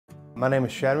My name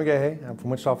is Shad McGaha. I'm from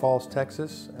Wichita Falls,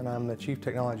 Texas, and I'm the Chief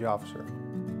Technology Officer.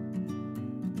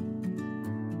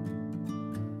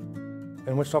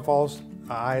 In Wichita Falls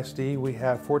ISD, we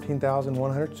have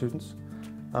 14,100 students.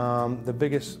 The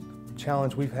biggest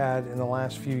challenge we've had in the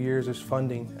last few years is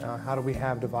funding. How do we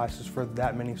have devices for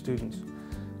that many students?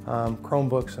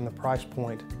 Chromebooks and the price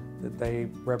point that they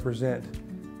represent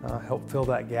help fill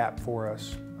that gap for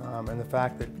us. And the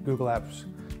fact that Google Apps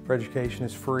for Education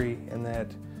is free and that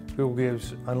Google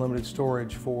gives unlimited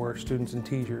storage for students and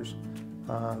teachers,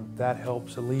 that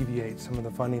helps alleviate some of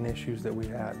the funding issues that we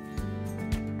had.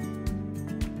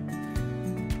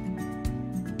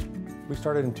 We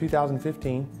started in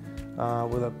 2015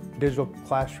 with a digital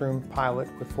classroom pilot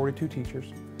with 42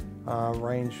 teachers,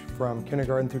 ranged from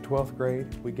kindergarten through 12th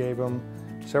grade. We gave them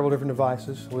several different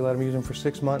devices. We let them use them for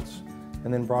 6 months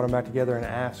and then brought them back together and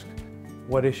asked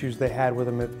what issues they had with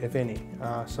them, if any.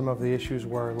 Some of the issues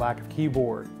were lack of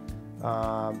keyboard,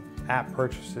 app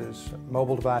purchases,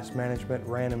 mobile device management,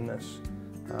 randomness,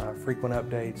 frequent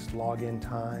updates, login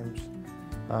times.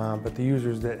 But the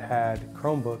users that had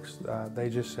Chromebooks, they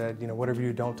just said, whatever you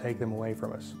do, don't take them away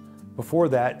from us. Before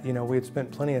that, we had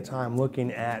spent plenty of time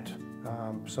looking at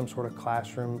some sort of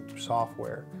classroom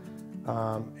software.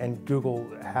 And Google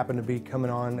happened to be coming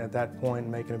on at that point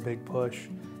and making a big push,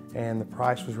 and the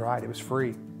price was right. It was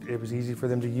free. It was easy for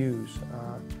them to use.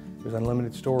 It was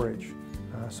unlimited storage.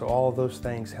 So all of those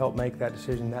things helped make that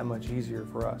decision that much easier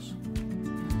for us.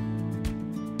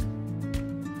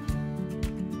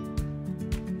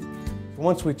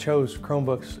 Once we chose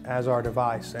Chromebooks as our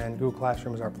device and Google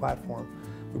Classroom as our platform,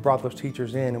 we brought those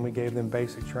teachers in and we gave them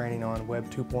basic training on Web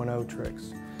 2.0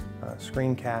 tricks,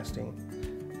 screencasting,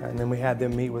 and then we had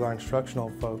them meet with our instructional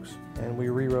folks and we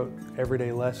rewrote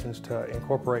everyday lessons to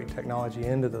incorporate technology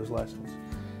into those lessons.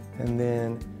 And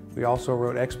then we also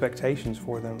wrote expectations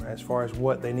for them as far as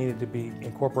what they needed to be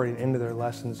incorporated into their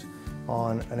lessons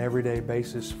on an everyday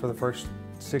basis for the first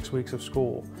 6 weeks of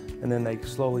school, and then they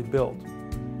slowly built.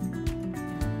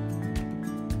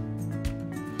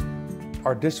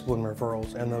 Our discipline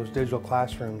referrals in those digital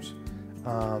classrooms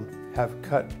have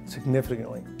cut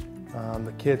significantly.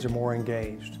 The kids are more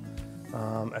engaged.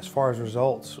 As far as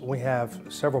results, we have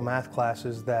several math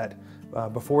classes that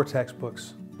before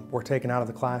textbooks were taken out of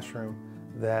the classroom,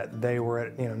 that they were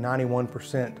at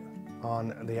 91%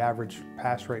 on the average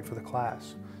pass rate for the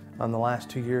class. In the last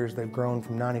 2 years, they've grown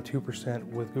from 92%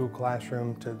 with Google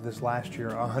Classroom to this last year,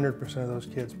 100% of those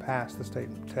kids passed the state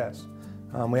test.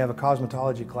 We have a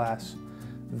cosmetology class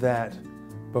that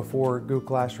before Google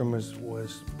Classroom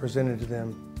was presented to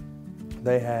them,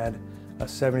 they had a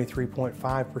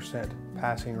 73.5%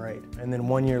 passing rate. And then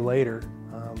 1 year later,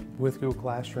 with Google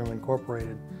Classroom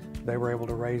incorporated, they were able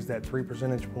to raise that 3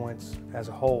 percentage points as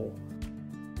a whole.